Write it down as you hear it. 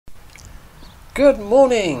Good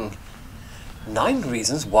morning! 9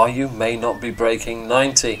 reasons why you may not be breaking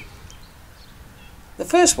 90. The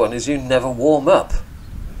first one is you never warm up.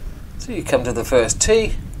 So you come to the first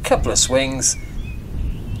tee, couple of swings,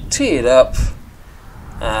 tee it up,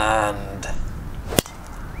 and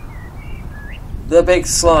the big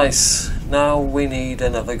slice. Now we need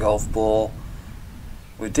another golf ball.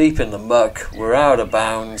 We're deep in the muck, we're out of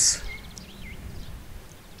bounds.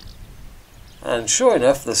 And sure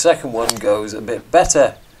enough, the second one goes a bit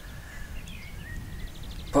better.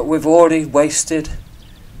 But we've already wasted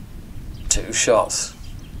 2 shots.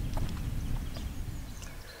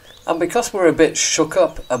 And because we're a bit shook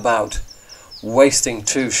up about wasting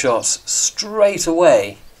 2 shots straight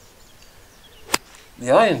away,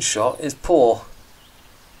 the iron shot is poor.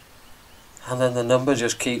 And then the number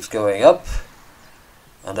just keeps going up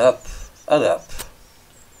and up and up.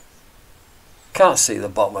 Can't see the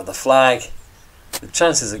bottom of the flag. The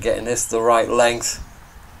chances of getting this the right length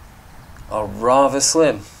are rather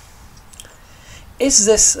slim. Is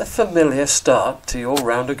this a familiar start to your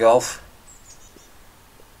round of golf?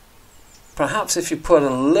 Perhaps if you put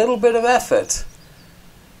a little bit of effort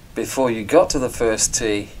before you got to the first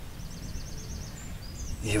tee,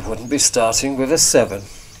 you wouldn't be starting with a 7.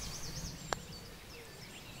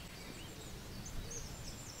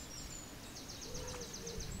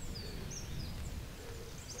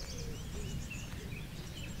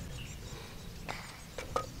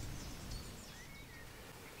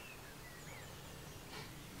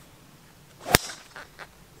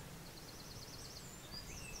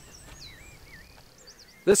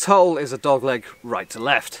 This hole is a dogleg right to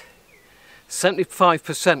left.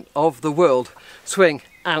 75% of the world swing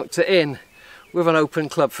out to in with an open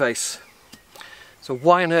club face. So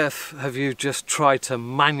why on earth have you just tried to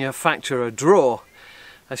manufacture a draw,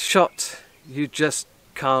 a shot you just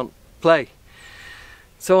can't play?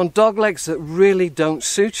 So on doglegs that really don't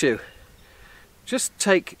suit you, just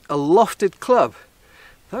take a lofted club.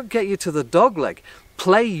 That'll get you to the dogleg.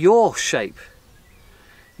 Play your shape.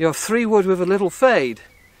 Your 3-wood with a little fade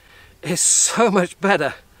is so much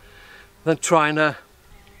better than trying to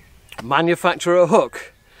manufacture a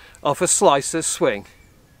hook off a slicer's swing.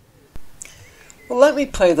 Well, let me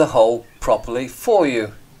play the hole properly for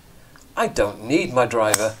you. I don't need my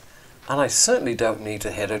driver, and I certainly don't need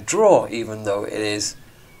to hit a draw, even though it is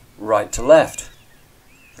right to left.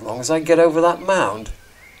 As long as I get over that mound,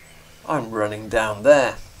 I'm running down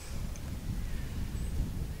there.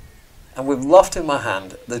 And with loft in my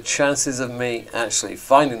hand, the chances of me actually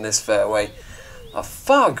finding this fairway are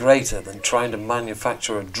far greater than trying to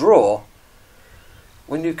manufacture a draw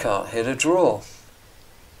when you can't hit a draw.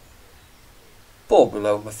 Ball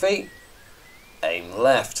below my feet, aim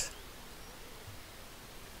left.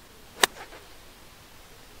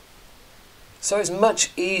 So it's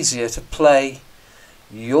much easier to play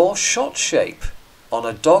your shot shape on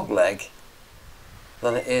a dogleg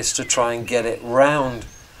than it is to try and get it round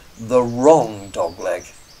the wrong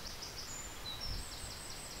dogleg.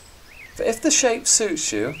 But if the shape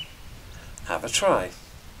suits you, have a try.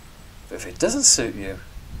 But if it doesn't suit you,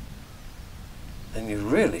 then you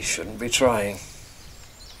really shouldn't be trying.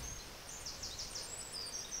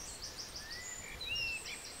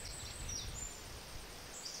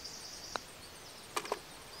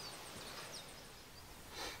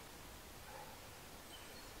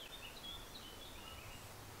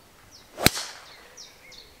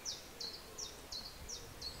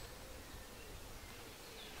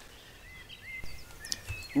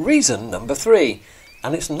 Reason number 3,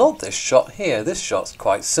 and it's not this shot here. This shot's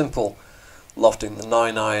quite simple. Lofting the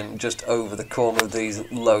 9-iron just over the corner of these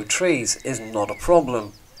low trees is not a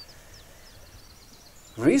problem.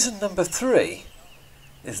 Reason number 3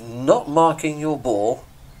 is not marking your ball,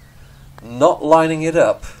 not lining it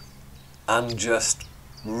up, and just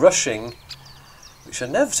rushing, which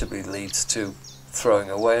inevitably leads to throwing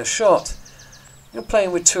away a shot. You're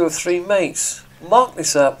playing with 2 or 3 mates. Mark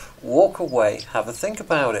this up, walk away, have a think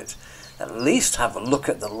about it. At least have a look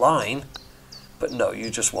at the line. But no, you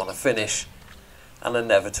just want to finish. And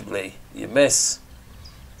inevitably you miss.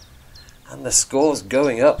 And the score's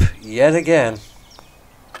going up yet again.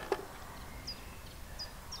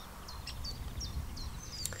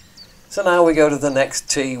 So now we go to the next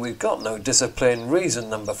tee. We've got no discipline. Reason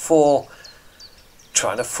number 4,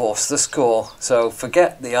 trying to force the score. So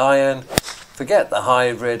forget the iron. Forget the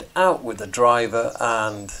hybrid, out with the driver,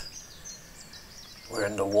 and we're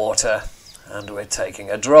in the water and we're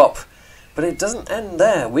taking a drop. But it doesn't end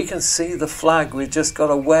there. We can see the flag. We've just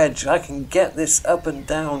got a wedge. I can get this up and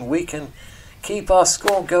down. We can keep our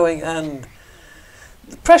score going, and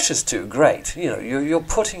the pressure's too great. You know, you're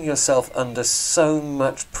putting yourself under so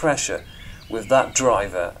much pressure with that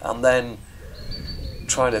driver and then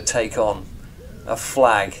trying to take on a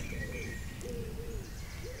flag,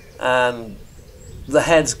 and the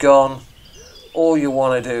head's gone. All you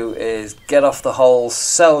want to do is get off the hole,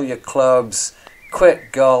 sell your clubs,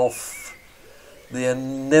 quit golf, the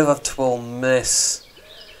inevitable miss.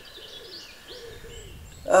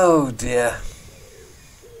 Oh dear.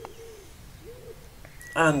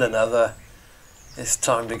 And another. It's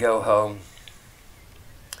time to go home.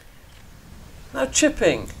 Now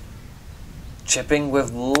chipping. Chipping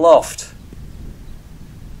with loft.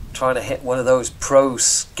 Trying to hit one of those pro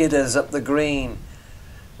skidders up the green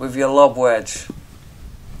with your lob wedge.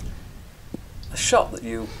 A shot that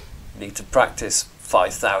you need to practice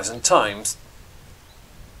 5,000 times.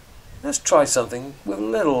 Let's try something with a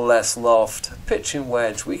little less loft. Pitching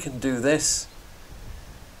wedge, we can do this.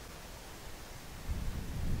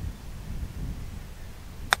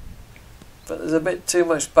 But there's a bit too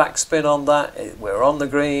much backspin on that. We're on the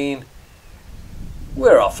green.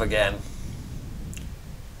 We're off again.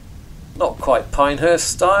 Not quite Pinehurst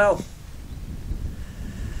style.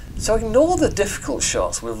 So ignore the difficult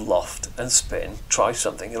shots with loft and spin. Try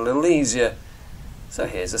something a little easier. So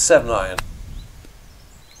here's a 7-iron.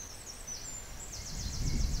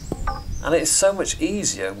 And it's so much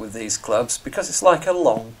easier with these clubs because it's like a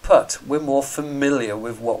long putt. We're more familiar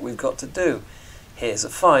with what we've got to do. Here's a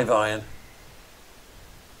 5-iron.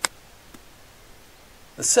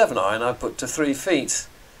 The 7-iron I put to 3 feet.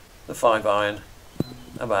 The 5-iron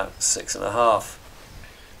about 6.5.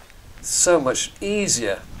 So much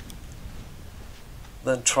easier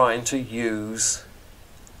than trying to use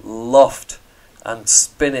loft and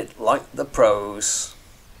spin it like the pros.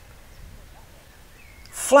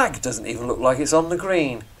 Flag doesn't even look like it's on the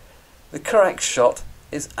green. The correct shot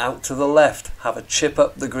is out to the left, have a chip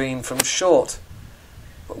up the green from short.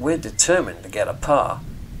 But we're determined to get a par.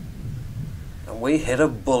 And we hit a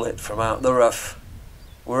bullet from out the rough.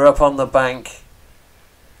 We're up on the bank.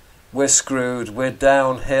 We're screwed. We're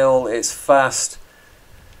downhill. It's fast.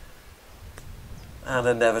 And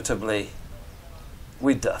inevitably,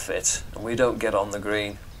 we duff it and we don't get on the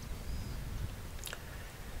green.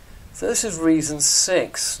 So this is reason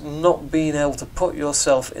 6, not being able to put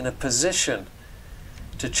yourself in a position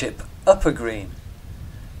to chip up a green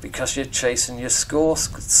because you're chasing your score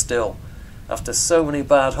still. After so many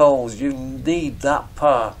bad holes, you need that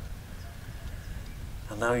par.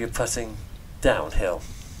 And now you're putting downhill.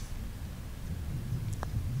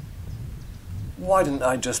 Why didn't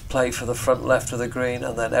I just play for the front left of the green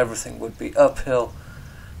and then everything would be uphill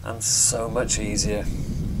and so much easier.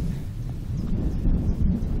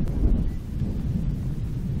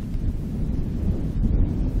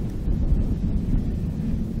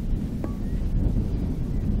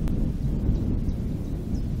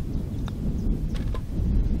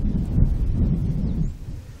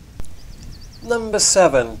 Number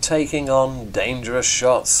 7, taking on dangerous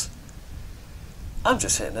shots. I'm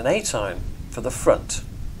just hitting an 8-iron for the front.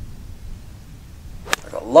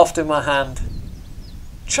 I've got loft in my hand.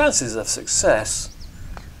 Chances of success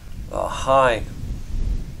are high.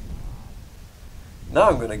 Now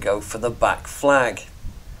I'm going to go for the back flag.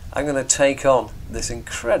 I'm going to take on this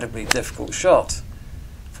incredibly difficult shot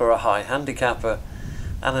for a high handicapper,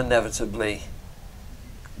 and inevitably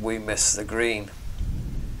we miss the green.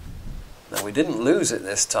 Now we didn't lose it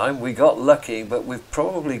this time, we got lucky, but we've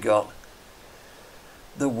probably got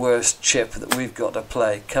the worst chip that we've got to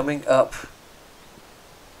play coming up.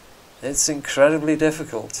 It's incredibly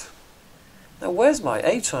difficult. Now where's my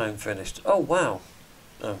 8-iron finished? Oh wow.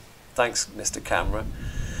 Oh, thanks Mr. Camera.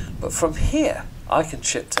 But from here I can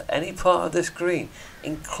chip to any part of this green,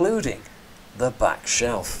 including the back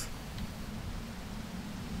shelf.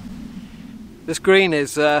 This green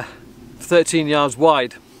is 13 yards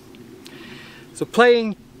wide. So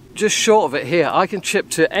playing just short of it here, I can chip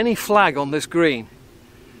to any flag on this green.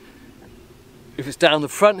 If it's down the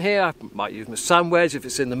front here, I might use my sand wedge. If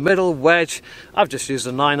it's in the middle, wedge. I've just used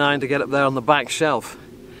a 9-iron to get up there on the back shelf.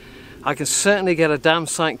 I can certainly get a damn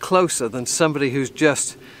sight closer than somebody who's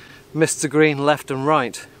just missed the green left and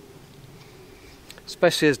right.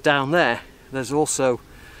 Especially as down there, there's also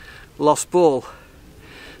lost ball.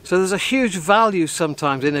 So there's a huge value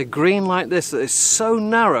sometimes in a green like this that is so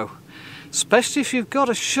narrow. Especially if you've got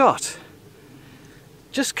a shot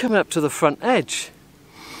just coming up to the front edge.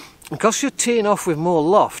 Because you're teeing off with more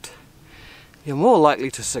loft, you're more likely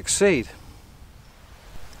to succeed.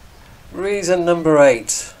 Reason number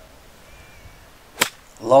 8.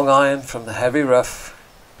 Long iron from the heavy rough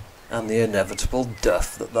and the inevitable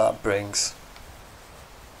duff that brings.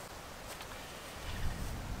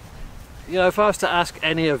 You know, if I was to ask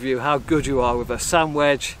any of you how good you are with a sand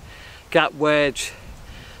wedge, gap wedge,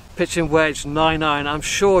 pitching wedge, 9-iron, I'm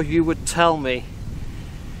sure you would tell me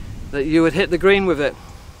that you would hit the green with it.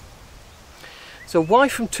 So why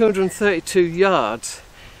from 232 yards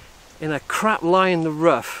in a crap lie in the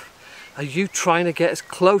rough are you trying to get as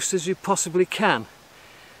close as you possibly can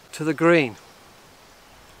to the green?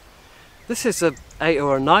 This is a 8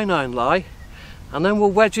 or a 9-iron lie, and then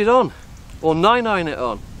we'll wedge it on, or 9-iron it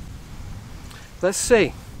on. Let's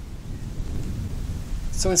see.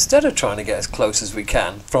 So instead of trying to get as close as we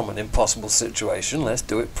can from an impossible situation, let's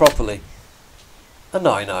do it properly. A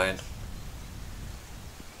 9-iron.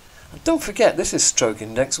 And don't forget, this is stroke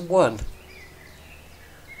index 1.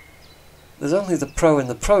 There's only the pro in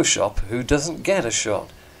the pro shop who doesn't get a shot.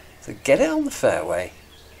 So get it on the fairway.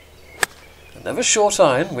 Another short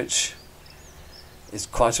iron, which is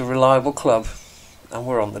quite a reliable club, and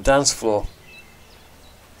we're on the dance floor.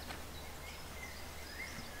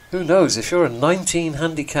 Who knows, if you're a 19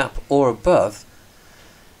 handicap or above,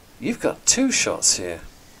 you've got 2 shots here.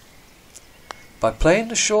 By playing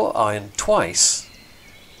the short iron twice,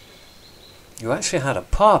 you actually had a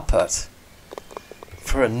par putt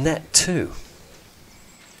for a net 2.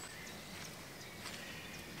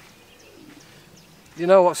 You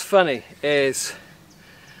know what's funny is,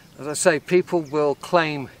 as I say, people will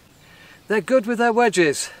claim they're good with their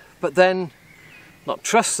wedges, but then not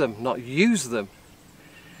trust them, not use them.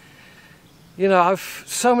 You know,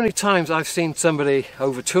 so many times I've seen somebody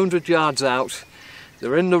over 200 yards out,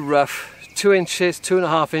 they're in the rough, 2 inches,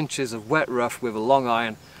 2.5 inches of wet rough with a long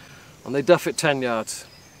iron, and they duff it 10 yards.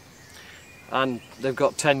 And they've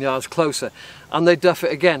got 10 yards closer, and they duff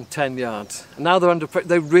it again 10 yards. And now they're under pressure.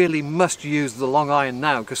 They really must use the long iron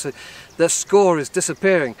now, because their score is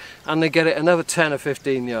disappearing, and they get it another 10 or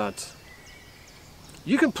 15 yards.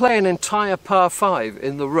 You can play an entire par 5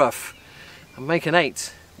 in the rough and make an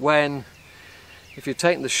 8 when, if you're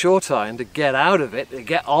taking the short iron to get out of it, to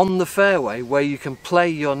get on the fairway where you can play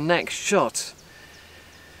your next shot,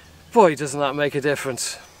 boy, doesn't that make a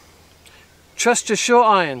difference. Trust your short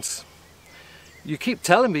irons. You keep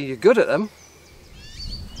telling me you're good at them.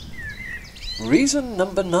 Reason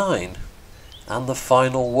number 9, and the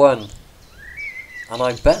final one, and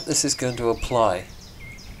I bet this is going to apply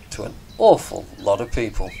to an awful lot of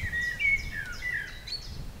people.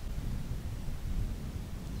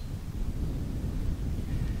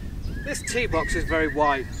 This tee box is very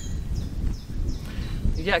wide.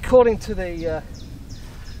 Yet according to the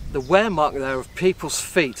wear mark there of people's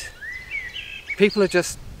feet, people are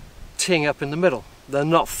just teeing up in the middle. They're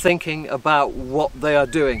not thinking about what they are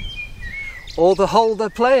doing or the hole they're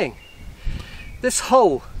playing. This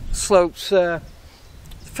hole slopes, the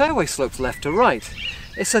fairway slopes left to right.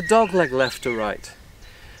 It's a dogleg left to right.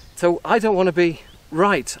 So I don't want to be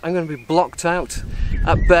right. I'm going to be blocked out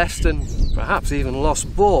at best and perhaps even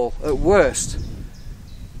lost ball at worst.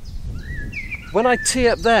 When I tee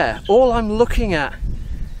up there, all I'm looking at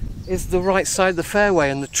is the right side of the fairway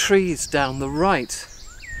and the trees down the right.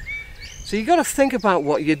 So you've got to think about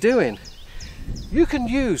what you're doing. You can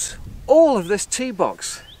use all of this tee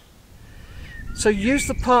box. So use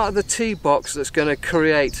the part of the tee box that's going to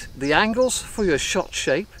create the angles for your shot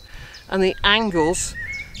shape and the angles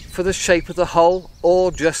for the shape of the hole,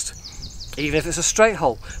 or just, even if it's a straight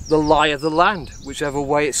hole, the lie of the land, whichever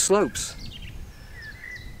way it slopes.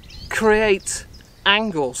 Create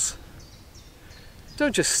angles.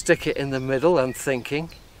 Don't just stick it in the middle and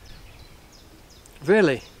thinking.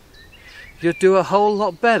 Really. You'd do a whole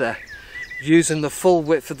lot better using the full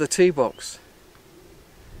width of the tee box.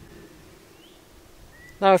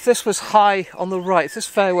 Now if this was high on the right, if this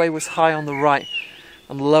fairway was high on the right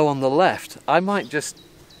and low on the left, I might just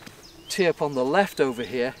tee up on the left over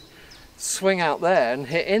here, swing out there and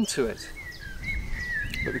hit into it.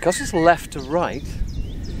 But because it's left to right,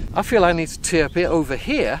 I feel I need to tee up over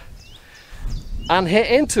here and hit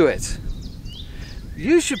into it.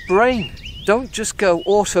 Use your brain. Don't just go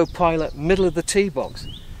autopilot middle of the tee box.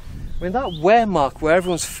 I mean, that wear mark where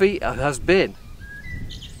everyone's feet has been,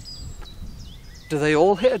 do they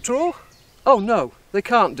all hit a draw? Oh no, they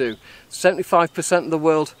can't do. 75% of the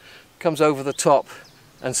world comes over the top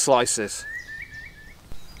and slices.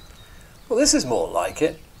 Well, this is more like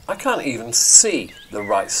it. I can't even see the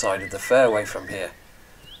right side of the fairway from here.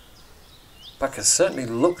 But I can certainly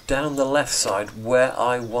look down the left side where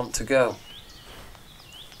I want to go.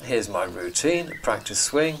 Here's my routine: practice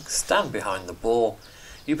swing, stand behind the ball.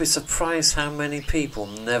 You'd be surprised how many people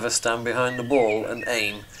never stand behind the ball and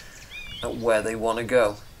aim at where they want to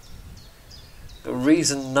go. The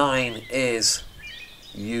reason 9 is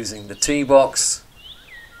using the tee box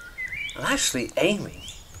and actually aiming.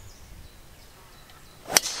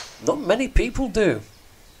 Not many people do.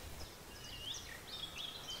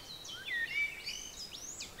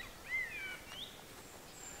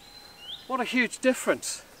 What a huge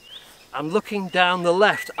difference. I'm looking down the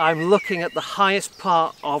left, I'm looking at the highest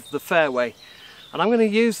part of the fairway, and I'm going to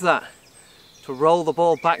use that to roll the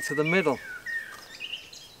ball back to the middle.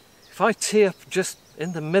 If I tee up just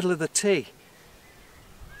in the middle of the tee,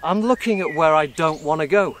 I'm looking at where I don't want to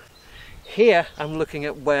go. Here I'm looking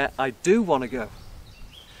at where I do want to go.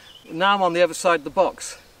 Now I'm on the other side of the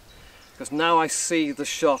box, because now I see the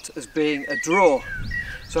shot as being a draw.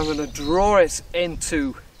 So I'm going to draw it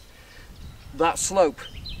into that slope.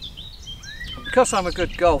 And because I'm a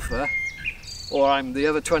good golfer, or I'm the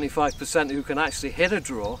other 25% who can actually hit a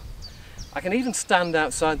draw, I can even stand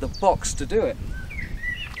outside the box to do it.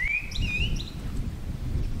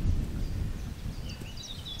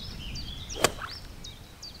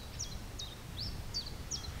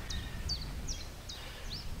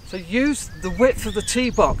 So use the width of the tee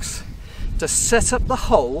box to set up the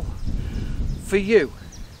hole for you.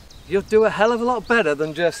 You'll do a hell of a lot better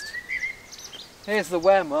than just, here's the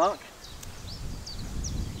wear mark.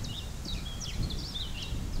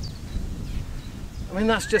 I mean,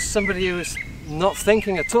 that's just somebody who is not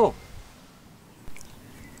thinking at all.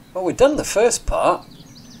 Well, we've done the first part.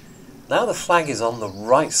 Now the flag is on the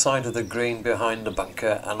right side of the green behind the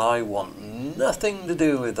bunker, and I want nothing to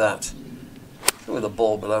do with that. With the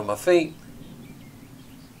ball below my feet,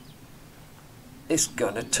 it's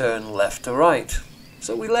going to turn left to right,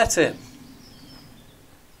 so we let it.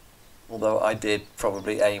 Although I did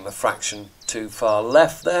probably aim a fraction too far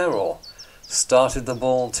left there, or started the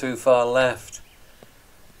ball too far left.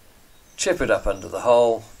 Chip it up under the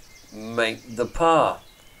hole, make the par.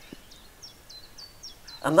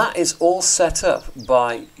 And that is all set up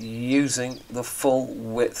by using the full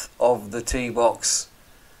width of the tee box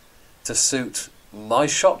to suit my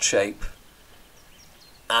shot shape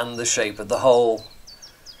and the shape of the hole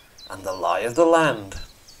and the lie of the land.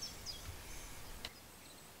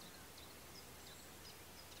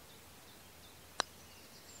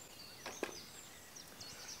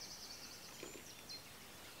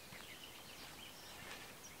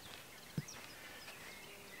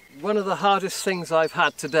 One of the hardest things I've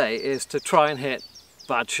had today is to try and hit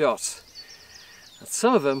bad shots. And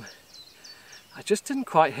some of them, I just didn't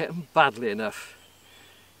quite hit them badly enough.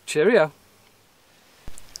 Cheerio.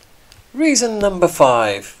 Reason number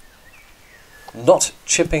 5. Not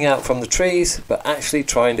chipping out from the trees, but actually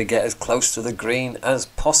trying to get as close to the green as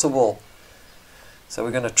possible. So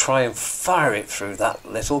we're going to try and fire it through that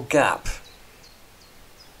little gap.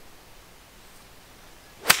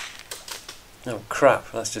 Oh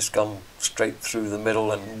crap, that's just gone straight through the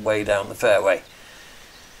middle and way down the fairway.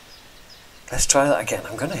 Let's try that again.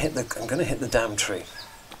 I'm going to hit the damn tree.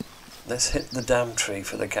 Let's hit the damn tree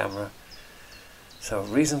for the camera. So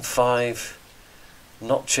reason 5,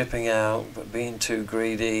 not chipping out but being too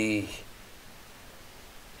greedy.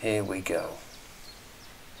 Here we go.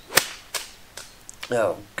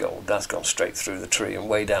 Oh God, that's gone straight through the tree and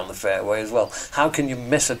way down the fairway as well. How can you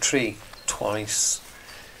miss a tree twice?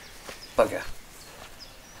 Bugger.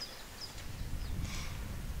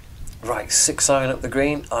 Right, 6-iron up the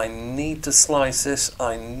green. I need to slice this.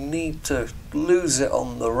 I need to lose it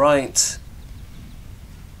on the right.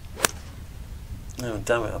 Oh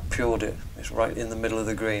damn it, I pured it. It's right in the middle of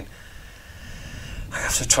the green. I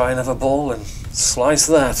have to try another ball and slice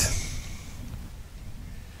that.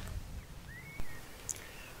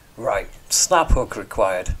 Right, snap hook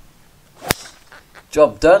required.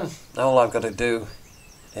 Job done. Now all I've got to do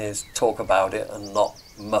is talk about it and not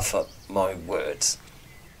muff up my words.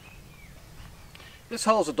 This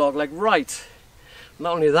hole's a dogleg right.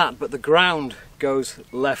 Not only that, but the ground goes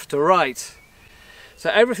left to right. So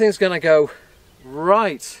everything's going to go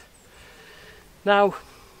right. Now,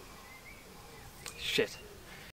 shit.